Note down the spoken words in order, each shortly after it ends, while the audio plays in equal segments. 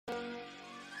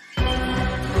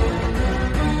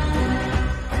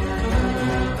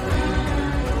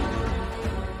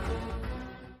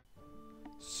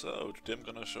today I'm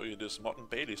gonna show you this Motte and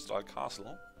Bailey style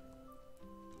castle.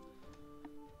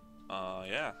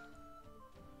 Yeah.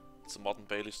 It's a Motte and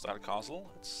Bailey style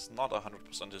castle. It's not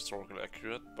 100% historically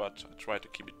accurate, but I try to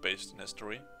keep it based in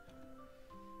history.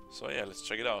 So yeah, let's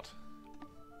check it out.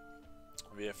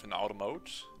 We have an outer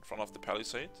moat in front of the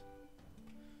palisade.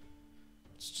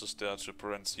 It's just there to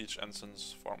prevent siege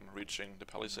ensigns from reaching the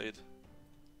palisade.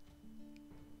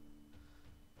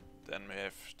 Then we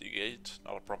have the gate,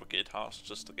 not a proper gatehouse,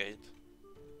 just a gate.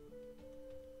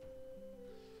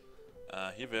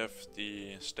 Here we have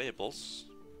the stables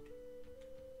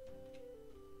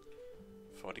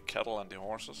for the cattle and the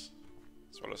horses,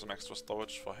 as well as some extra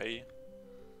storage for hay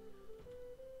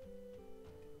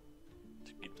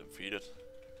to keep them feeded.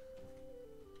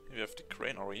 Here we have the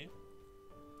granary,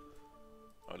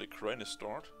 where the grain is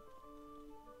stored.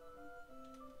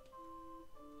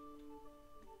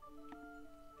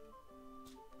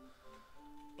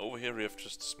 Over here we have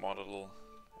just a small little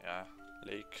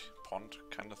lake, pond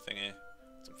kind of thingy,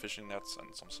 some fishing nets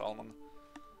and some salmon.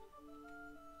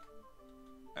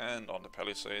 And on the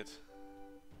palisade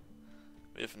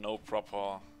we have no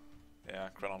proper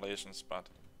granulations, but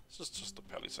it's just a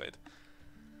palisade.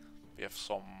 We have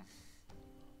some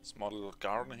small little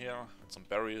garden here with some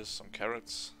berries, some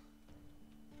carrots.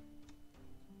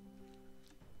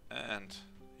 And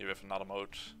here we have another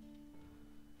moat,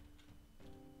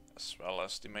 as well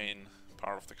as the main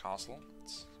part of the castle.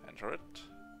 Let's enter it.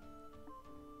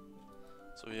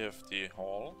 So we have the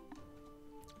hall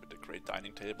with the great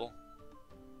dining table,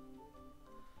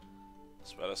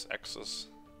 as well as access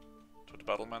to the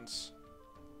battlements.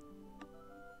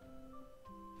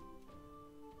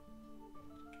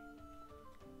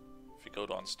 If we go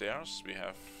downstairs, we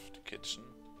have the kitchen,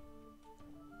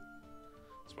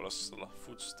 as well as the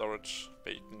food storage,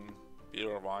 bacon,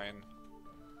 beer, wine,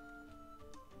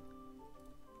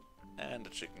 and the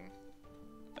chicken,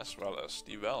 as well as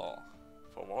the well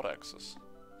for water access.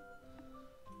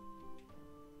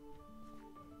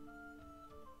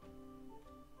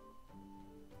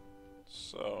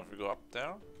 So if we go up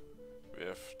there, we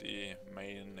have the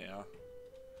main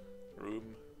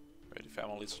room where the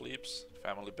family sleeps,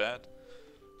 family bed,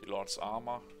 the Lord's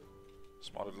armor,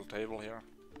 small little table here,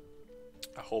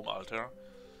 a home altar,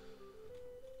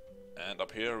 and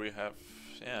up here we have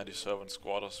the servants'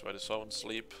 quarters where the servants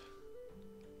sleep.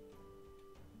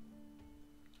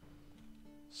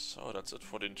 So that's it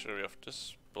for the interior of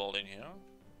this building here.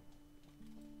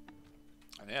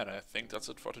 And yeah, I think that's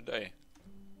it for today.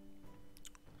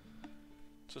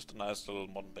 Just a nice little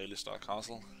Motte and Bailey style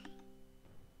castle.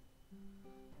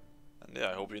 And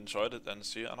yeah, I hope you enjoyed it and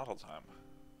see you another time.